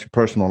business, your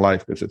personal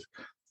life? Because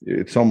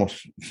it's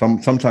almost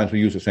sometimes we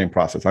use the same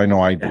process. I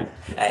know I do.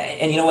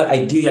 And you know what?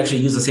 I do actually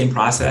use the same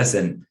process,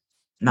 and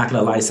not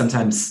going to lie,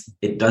 sometimes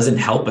it doesn't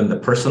help in the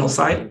personal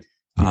side.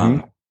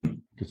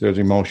 Because there's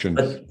emotions.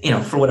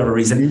 But, for whatever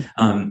reason,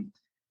 I'm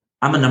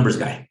a numbers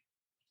guy.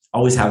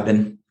 Always have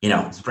been,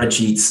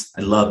 spreadsheets.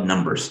 I love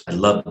numbers. I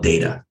love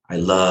data.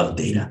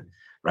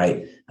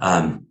 Right?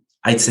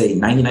 I'd say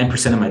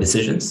 99% of my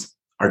decisions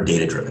are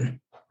data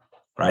driven,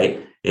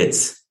 right?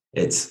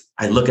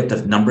 I look at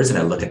the numbers and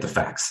I look at the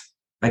facts.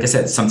 Like I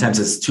said, sometimes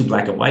it's too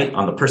black and white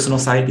on the personal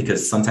side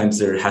because sometimes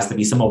there has to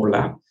be some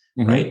overlap,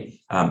 right?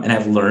 And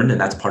I've learned, and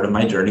that's part of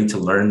my journey, to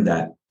learn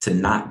that to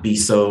not be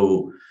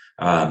so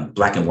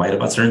black and white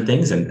about certain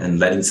things and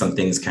letting some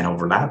things kind of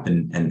overlap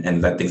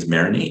and let things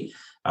marinate.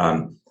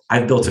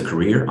 I've built a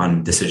career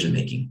on decision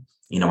making.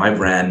 I've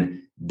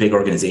ran big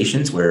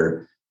organizations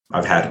where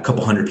I've had a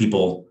couple hundred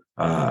people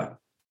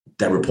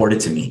that reported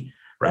to me,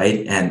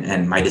 right?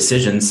 And my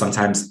decisions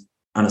sometimes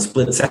on a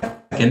split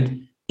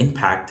second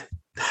impact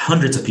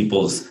hundreds of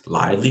people's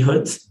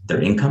livelihoods,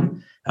 their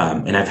income.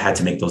 And I've had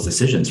to make those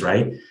decisions,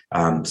 right?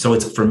 So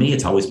for me,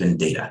 it's always been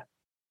data,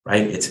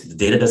 right? The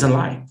data doesn't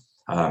lie.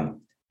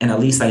 And at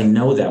least I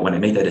know that when I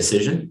make that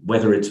decision,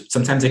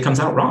 sometimes it comes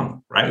out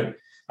wrong, right?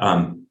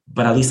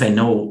 But at least I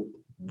know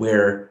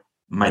where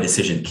my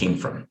decision came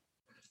from.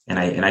 And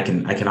I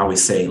can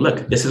always say,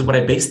 look, this is what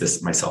I based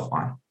this myself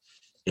on.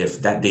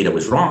 If that data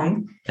was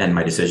wrong and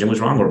my decision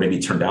was wrong, or maybe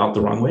it turned out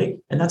the wrong way,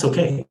 and that's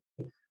okay,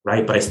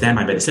 right? But I stand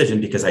by my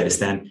decision because I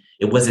understand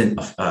it wasn't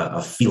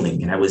a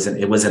feeling, and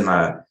it wasn't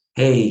a,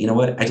 hey, you know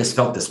what? I just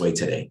felt this way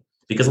today.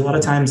 Because a lot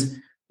of times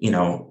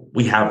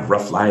we have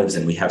rough lives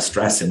and we have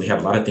stress and we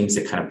have a lot of things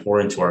that kind of pour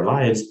into our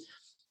lives.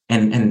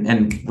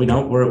 And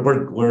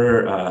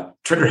we're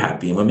trigger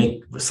happy, and we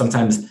make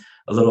sometimes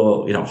a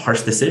little,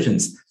 harsh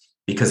decisions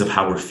because of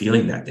how we're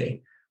feeling that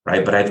day.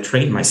 Right. But I've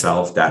trained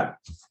myself that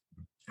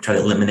try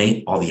to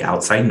eliminate all the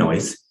outside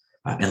noise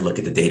and look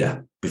at the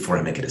data before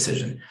I make a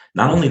decision.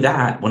 Not only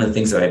that, one of the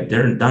things that I've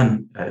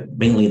done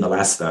mainly in the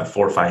last 4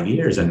 or 5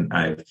 years, and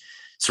I've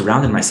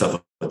surrounded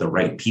myself with the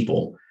right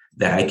people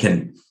that I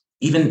can,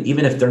 even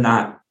if they're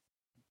not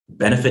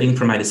benefiting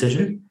from my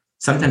decision,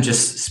 sometimes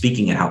just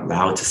speaking it out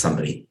loud to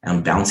somebody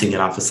and bouncing it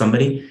off of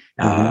somebody.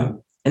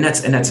 And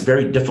that's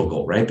very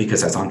difficult, right?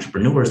 Because as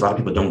entrepreneurs, a lot of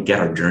people don't get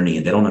our journey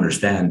and they don't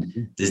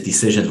understand these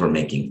decisions we're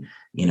making,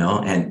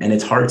 and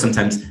it's hard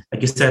sometimes,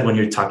 like you said, when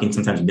you're talking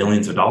sometimes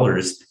millions of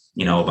dollars,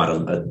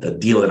 about a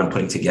deal that I'm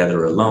putting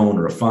together, a loan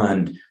or a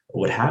fund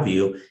or what have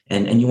you.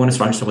 And you want to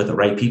surround yourself with the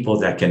right people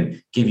that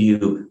can give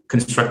you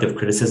constructive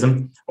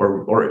criticism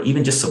or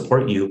even just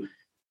support you.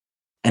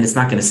 And it's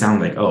not going to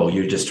sound like, oh,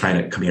 you're just trying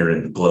to come here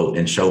and gloat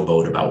and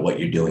showboat about what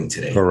you're doing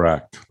today.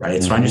 Correct.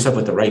 Right. Surround yourself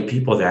with the right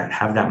people that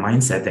have that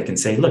mindset that can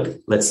say,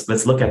 look, let's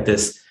look at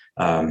this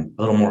a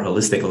little more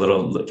holistic,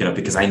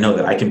 because I know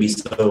that I can be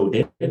so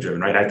data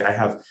driven, right? I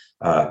have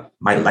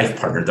my life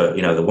partner,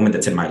 the woman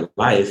that's in my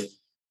life,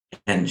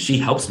 and she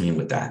helps me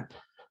with that,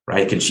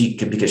 right? Because she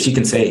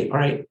can say, all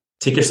right,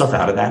 take yourself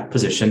out of that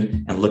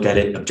position and look at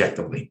it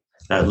objectively.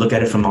 Look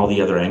at it from all the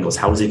other angles.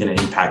 How is it going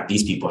to impact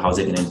these people? How is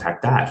it going to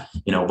impact that?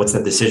 What's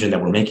the decision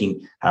that we're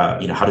making?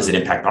 How does it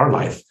impact our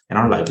life and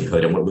our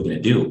livelihood and what we're going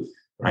to do,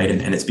 right?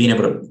 And it's being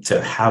able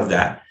to have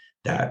that.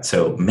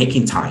 So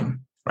making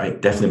time, right?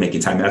 Definitely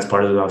making time. That's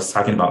part of what I was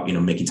talking about,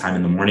 making time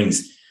in the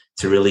mornings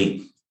to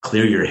really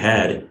clear your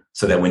head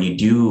so that when you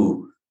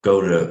do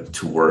go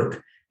to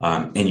work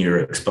and you're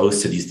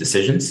exposed to these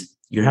decisions,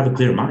 you have a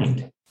clear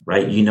mind.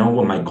 Right. You know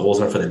what my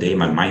goals are for the day,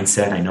 my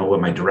mindset. I know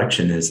what my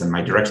direction is, and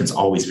my direction is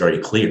always very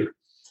clear.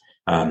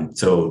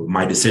 So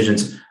my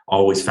decisions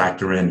always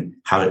factor in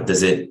how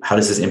does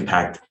this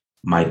impact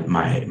my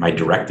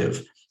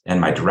directive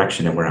and my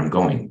direction and where I'm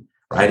going.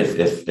 Right.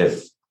 If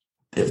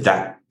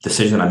that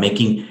decision that I'm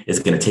making is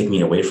going to take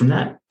me away from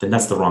that, then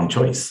that's the wrong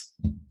choice.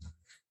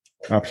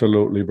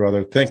 Absolutely,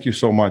 brother. Thank you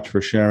so much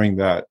for sharing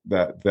that.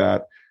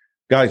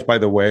 Guys, by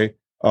the way,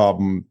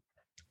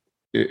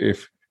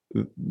 if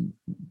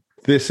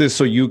this is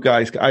so you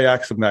guys, I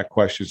asked them that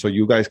question so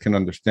you guys can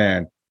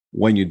understand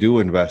when you do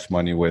invest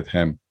money with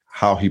him,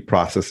 how he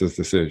processes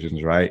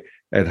decisions, right?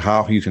 And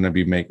how he's going to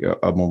be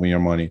moving your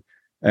money.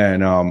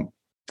 And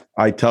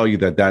I tell you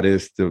that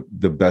is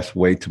the best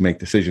way to make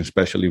decisions,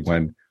 especially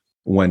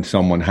when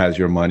someone has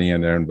your money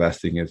and they're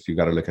investing. Is you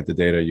got to look at the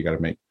data, you got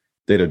to make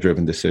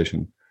data-driven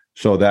decision.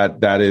 So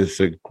that is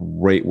a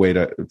great way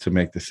to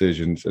make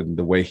decisions, and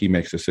the way he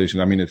makes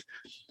decisions. I mean, it's,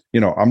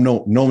 I'm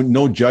no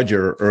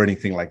judger or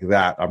anything like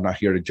that. I'm not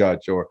here to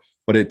judge,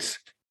 but it's,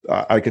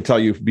 I can tell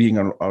you, being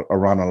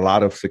around a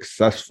lot of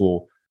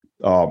successful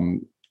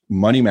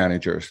money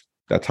managers,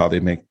 that's how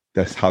they make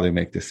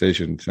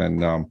decisions.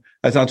 And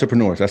as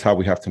entrepreneurs, that's how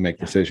we have to make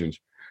decisions,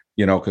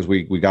 because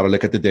we got to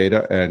look at the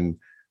data, and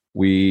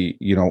we,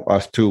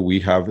 us too, we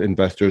have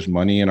investors'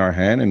 money in our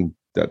hand, and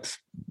that's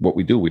what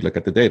we do. We look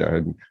at the data,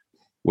 and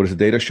what does the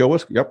data show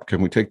us? Yep.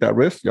 Can we take that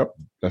risk? Yep.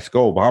 Let's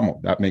go. Vamos.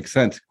 That makes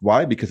sense.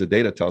 Why? Because the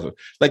data tells us.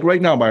 Like right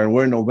now, Byron,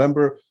 we're in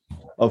November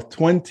of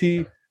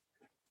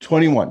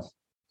 2021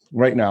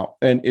 right now.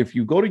 And if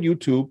you go to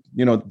YouTube,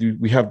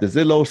 we have the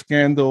Zillow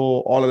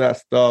scandal, all of that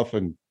stuff.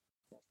 And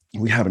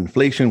we have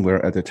inflation. We're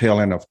at the tail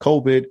end of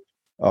COVID.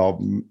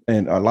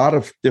 And a lot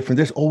of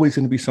there's always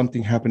going to be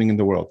something happening in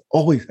the world.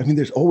 Always. I mean,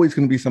 there's always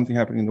going to be something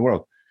happening in the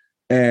world.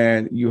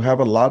 And you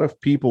have a lot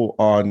of people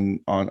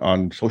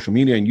on social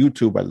media and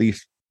YouTube, at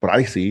least what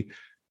I see,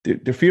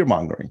 they're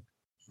fear-mongering.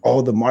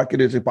 Oh, the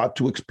market is about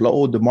to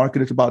explode. The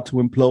market is about to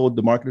implode.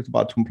 The market is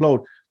about to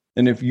implode.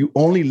 And if you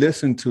only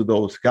listen to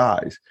those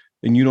guys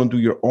and you don't do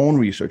your own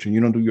research and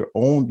you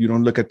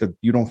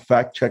don't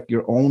fact check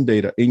your own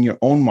data in your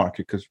own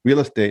market, because real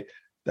estate,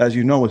 as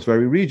you know, is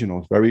very regional.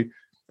 It's very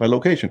by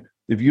location.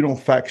 If you don't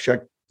fact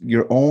check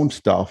your own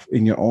stuff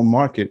in your own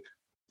market,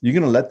 you're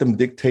going to let them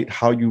dictate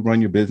how you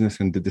run your business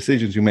and the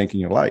decisions you make in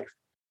your life.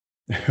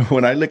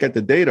 When I look at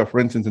the data, for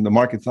instance, in the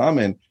markets I'm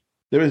in,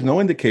 there is no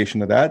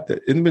indication of that.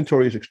 The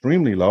inventory is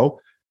extremely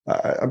low.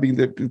 I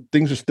mean,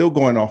 things are still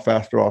going off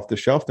faster off the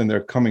shelf than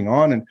they're coming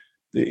on. And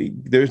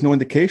there's no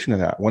indication of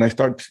that. When I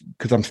start,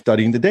 because I'm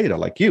studying the data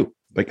like you,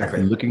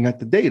 I'm looking at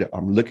the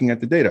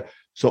data.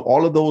 So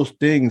all of those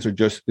things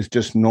it's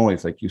just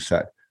noise, like you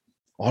said.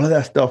 All of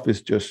that stuff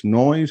is just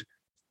noise.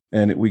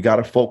 And we got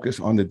to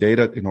focus on the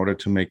data in order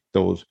to make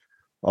those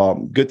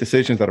good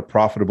decisions that are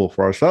profitable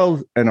for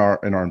ourselves and our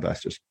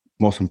investors.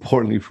 Most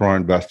importantly, for our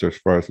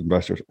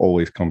investors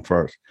always come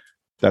first.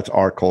 That's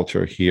our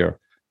culture here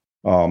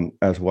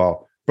as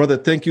well. Brother,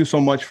 thank you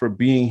so much for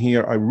being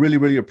here. I really,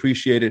 really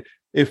appreciate it.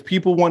 If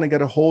people want to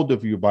get a hold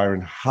of you,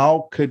 Byron,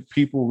 how could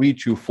people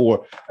reach you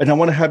and I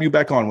want to have you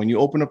back on when you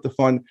open up the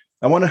fund.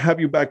 I want to have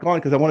you back on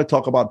because I want to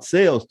talk about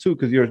sales too,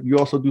 because you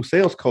also do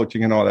sales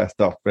coaching and all that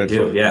stuff. I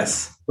do,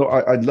 yes. So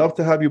I'd love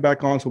to have you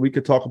back on so we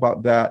could talk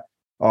about that.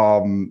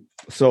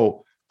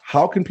 So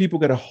how can people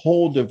get a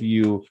hold of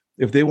you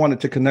if they wanted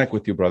to connect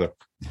with you, brother?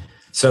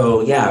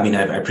 So, yeah, I mean,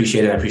 I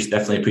appreciate it. I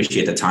definitely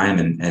appreciate the time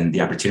and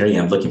the opportunity.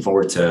 I'm looking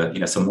forward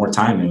to, some more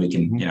time, and we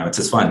can, it's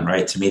just fun,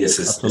 right? To me, this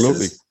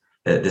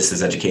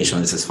is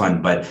educational. This is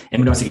fun. But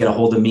anyone wants to get a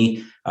hold of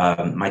me,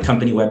 my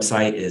company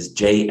website is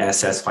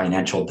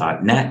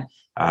jssfinancial.net.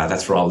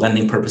 That's for all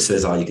lending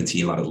purposes. You can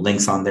see a lot of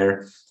links on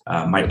there.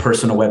 My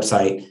personal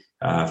website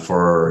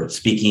for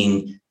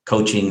speaking,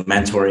 coaching,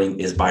 mentoring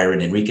is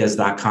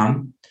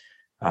byronenriquez.com.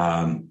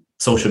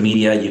 Social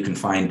media, you can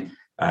find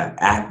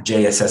at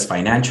JSS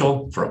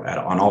Financial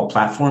on all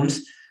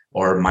platforms,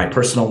 or my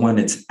personal one,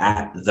 it's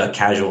at The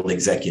Casual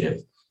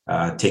Executive,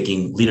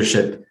 taking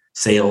leadership,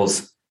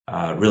 sales,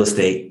 real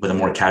estate with a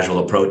more casual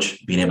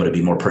approach, being able to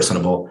be more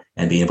personable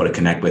and being able to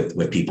connect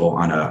with people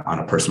on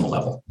a personal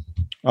level.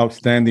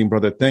 Outstanding,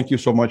 brother. Thank you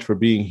so much for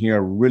being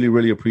here. Really,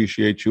 really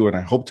appreciate you. And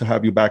I hope to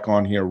have you back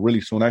on here really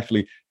soon.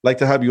 Actually, I'd like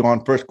to have you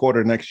on first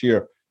quarter next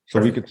year so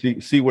Perfect. We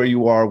could see where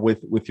you are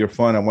with your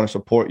fund. I want to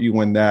support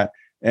you in that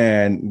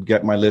and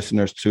get my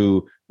listeners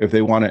to, if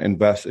they want to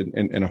invest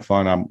in a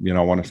fund, I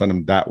want to send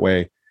them that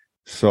way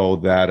so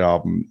that,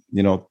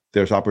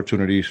 there's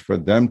opportunities for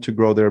them to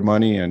grow their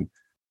money and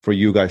for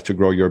you guys to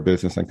grow your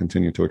business and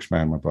continue to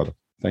expand, my brother.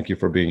 Thank you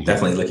for being here.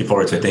 Definitely looking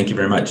forward to it. Thank you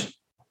very much.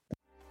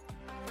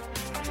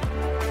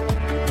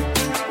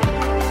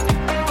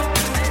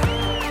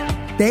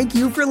 Thank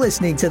you for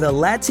listening to the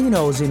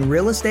Latinos in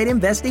Real Estate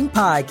Investing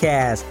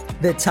podcast,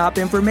 the top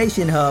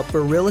information hub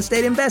for real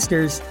estate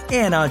investors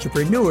and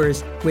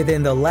entrepreneurs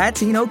within the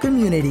Latino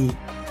community.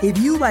 If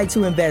you'd like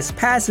to invest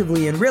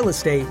passively in real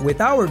estate with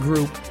our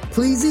group,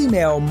 please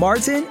email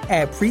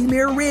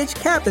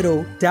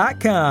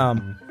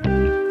Martin@PremierRidgeCapital.com.